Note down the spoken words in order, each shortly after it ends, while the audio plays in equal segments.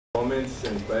comments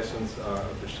and questions are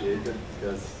appreciated,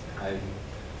 because I'm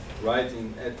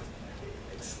writing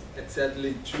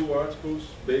exactly 2 articles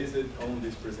based on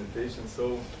this presentation.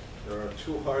 So there are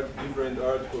 2 different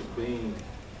articles being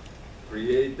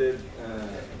created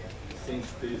since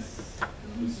this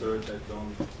research I've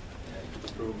done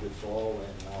through the fall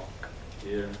and now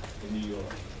here in New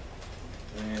York.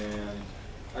 And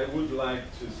I would like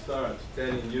to start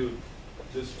telling you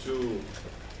just 2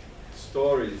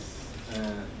 stories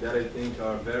that I think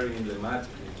are very emblematic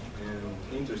and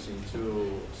interesting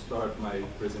to start my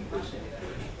presentation.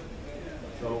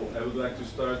 So I would like to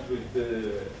start with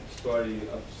the story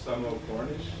of Samuel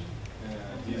Cornish.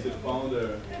 He's the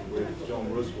founder with John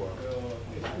Roosevelt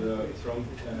from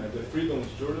the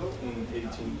Freedom's Journal in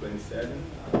 1827,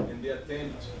 and the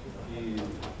attempt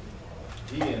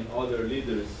he and other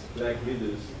leaders, black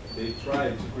leaders, they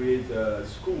tried to create a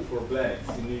school for blacks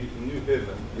in New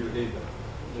Haven,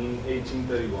 in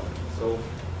 1831. So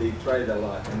they tried a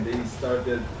lot, and they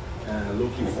started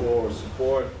looking for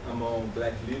support among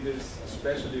black leaders,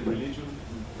 especially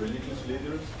religious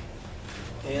leaders,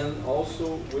 and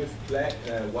also with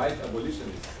white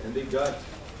abolitionists. And they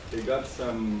got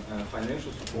some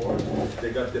financial support.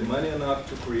 They got the money enough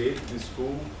to create this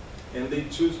school, and they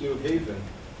choose New Haven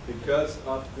because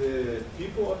of the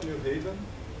people of New Haven.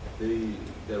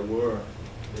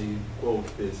 They quote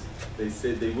this. They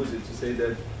said, they used it to say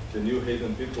that the New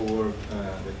Haven people were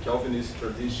the Calvinist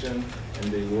tradition,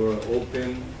 and they were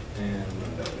open and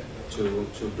to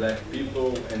black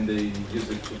people, and they used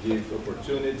it to give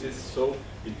opportunities. So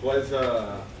it was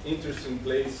an interesting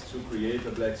place to create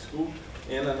a black school.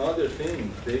 And another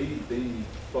thing, they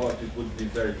thought it would be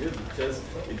very good because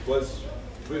it was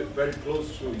very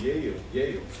close to Yale.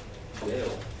 I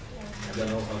don't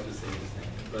know how to say this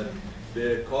name, but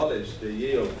the college, the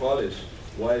Yale College,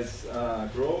 was a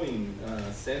growing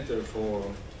center for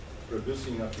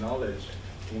producing of knowledge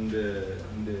in the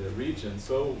region.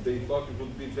 So they thought it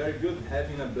would be very good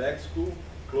having a black school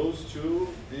close to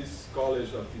this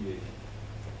college of Yale.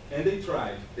 And they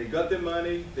tried. They got the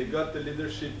money, they got the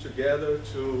leadership together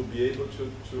to be able to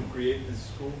create this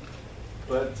school,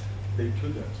 but they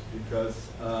couldn't, because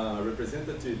a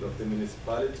representative of the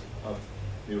municipality of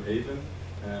New Haven,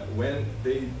 when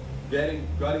they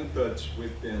got in touch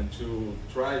with them to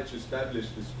try to establish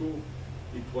the school,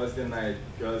 it was denied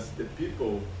because the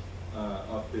people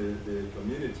of the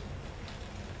community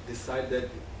decided that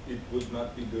it would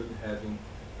not be good having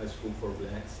a school for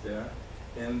blacks there.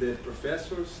 And the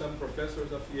professors, some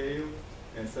professors of Yale,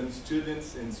 and some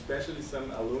students, and especially some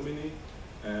alumni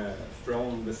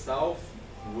from the South,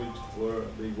 which were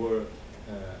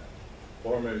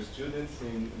former students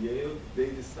in Yale, they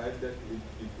decided that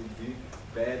it would be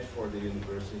bad for the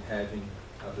university having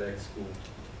a black school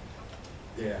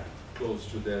there, close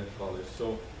to that college.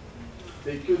 So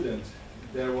they couldn't.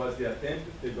 There was the attempt,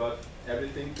 they got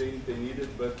everything they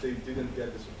needed, but they didn't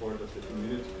get the support of the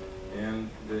community and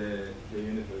the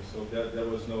university. So there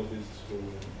was no business school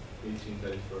in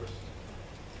 1831.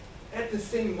 At the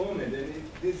same moment, and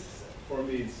this for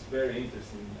me is very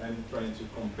interesting, I'm trying to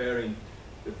comparing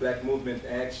the black movement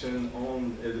action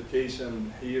on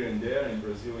education here and there in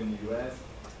Brazil and the US.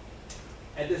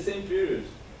 At the same period,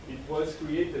 it was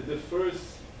created the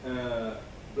first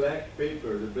black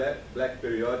paper, the black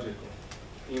periodical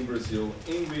in Brazil,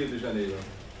 in Rio de Janeiro.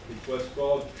 It was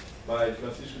called by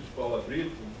Francisco de Paula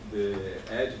Brito, the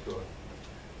editor.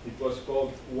 It was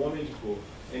called O Homem de Cor,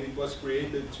 and it was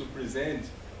created to present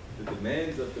the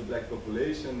demands of the black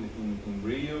population in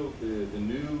Rio, the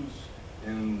news,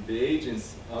 and the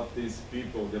agents of these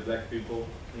people, the black people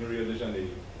in Rio de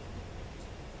Janeiro.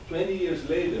 20 years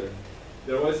later,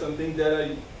 there was something that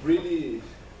it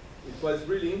was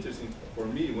really interesting for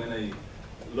me when I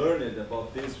learned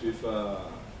about this with a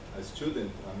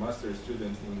student, a master's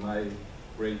student in my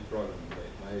grade program,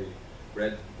 my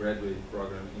graduate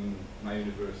program in my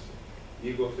university,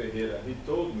 Igor Ferreira. He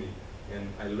told me, and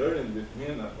I learned with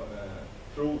him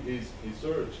through his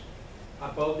research,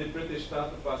 about the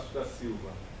Pretestado Passos da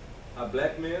Silva, a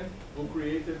black man who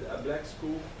created a black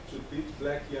school to teach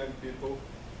black young people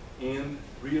in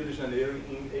Rio de Janeiro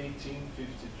in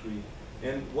 1853.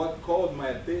 And what called my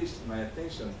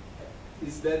attention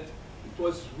is that it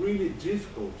was really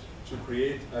difficult to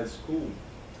create a school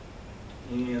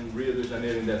in Rio de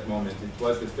Janeiro in that moment. It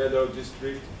was the federal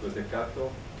district, it was the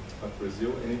capital of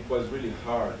Brazil, and it was really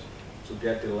hard to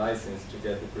get the license, to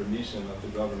get the permission of the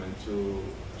government to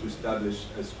establish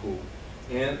a school.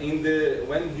 And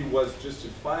when he was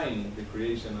justifying the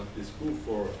creation of the school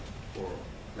for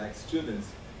black students,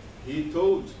 he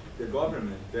told the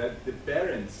government that the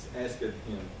parents asked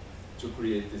him to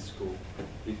create this school,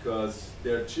 because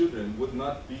their children would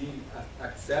not be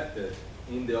accepted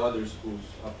in the other schools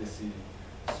of the city.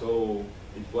 So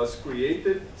it was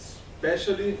created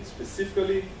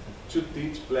specifically to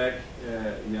teach black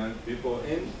young people,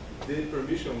 and the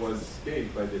permission was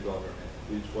gave by the government,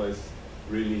 which was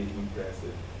really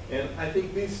impressive. And I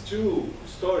think these two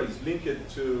stories linked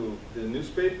to the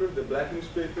newspaper, the black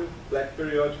newspaper, black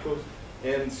periodicals,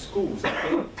 and schools,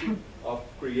 of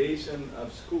creation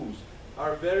of schools,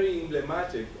 are very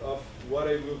emblematic of what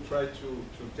I will try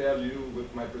to tell you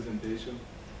with my presentation,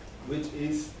 which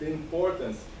is the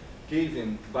importance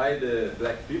given by the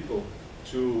black people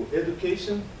to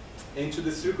education and to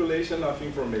the circulation of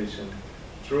information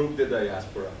through the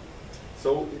diaspora.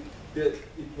 So it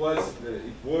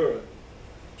were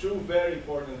two very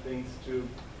important things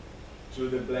to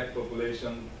the black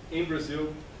population in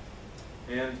Brazil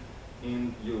and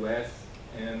in US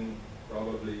and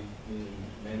probably in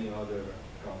many other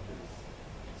countries.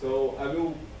 So I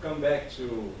will come back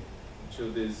to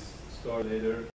this story later.